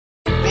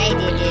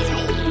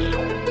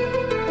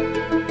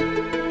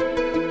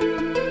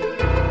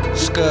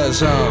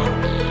Scuzz on.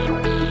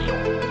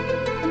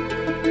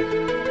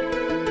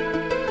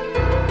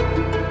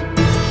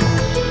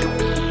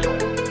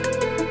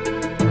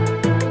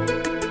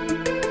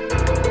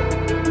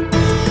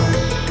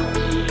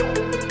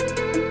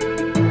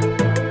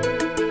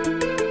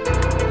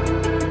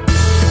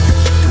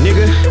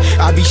 Nigga,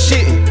 I be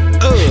shitting,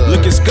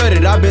 looking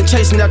scudded, I been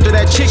chasing after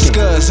that chicken.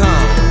 Scuzz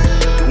on.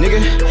 Nigga,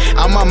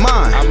 out my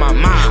mind.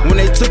 When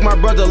they took my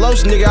brother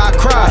Los, nigga, I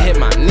cried. I hit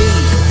my knee.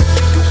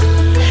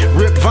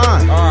 Rip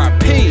Vine.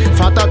 R.I.P.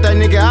 Found out that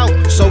nigga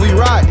out, so we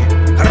riding.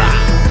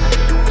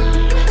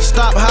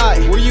 Stop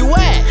hiding. Where you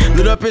at?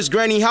 Lit up his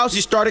granny house, he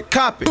started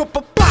copping.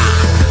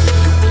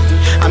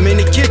 I'm in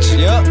the kitchen.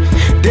 Yup.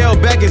 Dale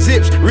back and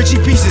zips, Richie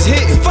pieces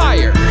hitting.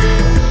 Fire.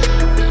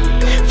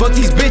 Fuck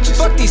these bitches.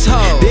 Fuck these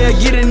hoes. They'll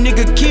get a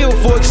nigga killed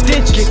for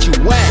extension. Get you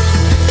whacked.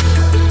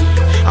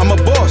 I'm a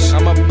boss.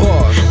 I'm a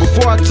boss.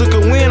 Before I took a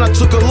win, I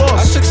took a I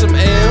loss. took some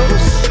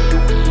L's.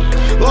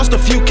 Lost a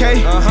few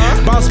K.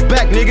 Bounced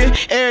back, nigga.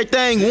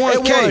 Everything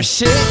 1K. It was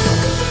shit.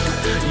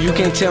 You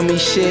can't tell me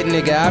shit,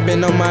 nigga. I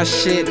been on my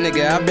shit,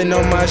 nigga. I been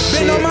on my shit.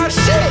 Been on my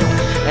shit.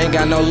 Ain't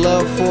got no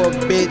love for a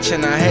bitch,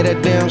 and I hate a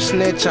damn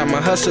snitch. I'ma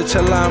hustle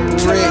till I'm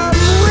rich.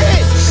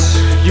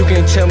 You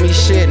can't tell me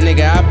shit,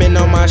 nigga. I been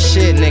on my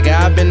shit, nigga.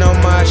 I been on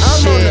my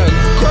shit. I'm on the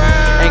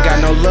grind. Ain't got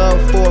no love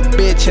for a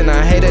bitch, and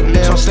I hate a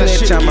damn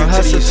snitch. I'ma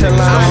hustle till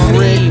I'm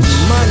rich.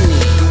 Money.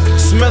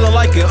 Smelling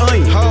like an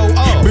onion.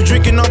 Been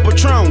drinking on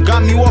Patron,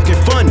 got me walking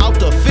funny. Out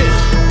the fifth.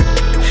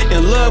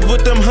 In love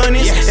with them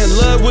honeys, in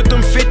love with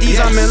them 50s.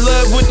 I'm in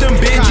love with them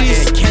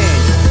Benjis.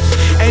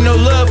 Ain't no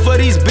love for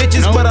these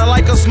bitches, but I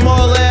like a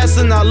small ass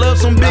and I love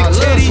some big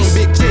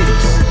titties.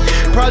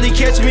 Probably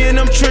catch me in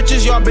them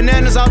trenches, y'all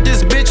bananas out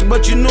this bitch,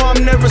 but you know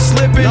I'm never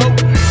slipping.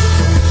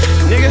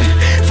 Nigga,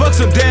 fuck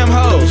some damn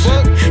hoes.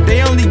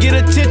 They only get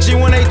attention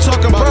when they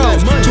talking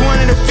pros.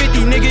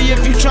 250, nigga,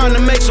 if you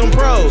tryna make some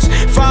pros.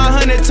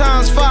 500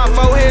 times 5,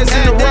 4 heads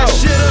in a row. That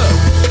shit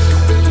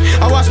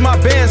up. I watch my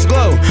bands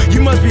glow.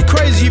 You must be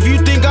crazy if you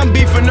think I'm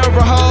beefing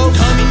over hoes.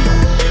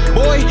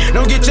 Boy,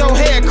 don't get your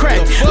head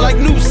cracked. Like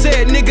Noob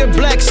said, nigga,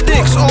 black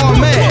sticks, all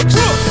max.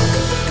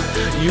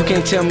 You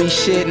can't tell me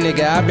shit,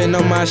 nigga. I been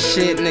on my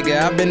shit,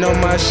 nigga. I been on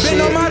my shit.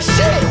 Been on my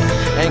shit.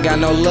 Ain't got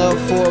no love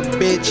for a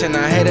bitch, and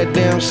I hate a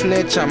damn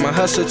snitch. I'ma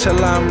hustle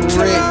till I'm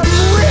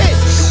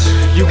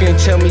rich. You can't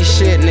tell me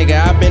shit, nigga.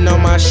 I been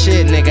on my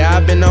shit, nigga. I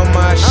been on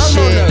my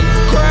shit.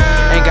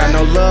 Ain't got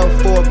no love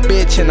for a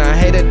bitch, and I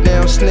hate a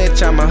damn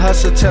snitch. I'ma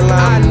hustle till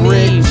I'm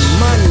rich.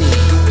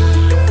 Money.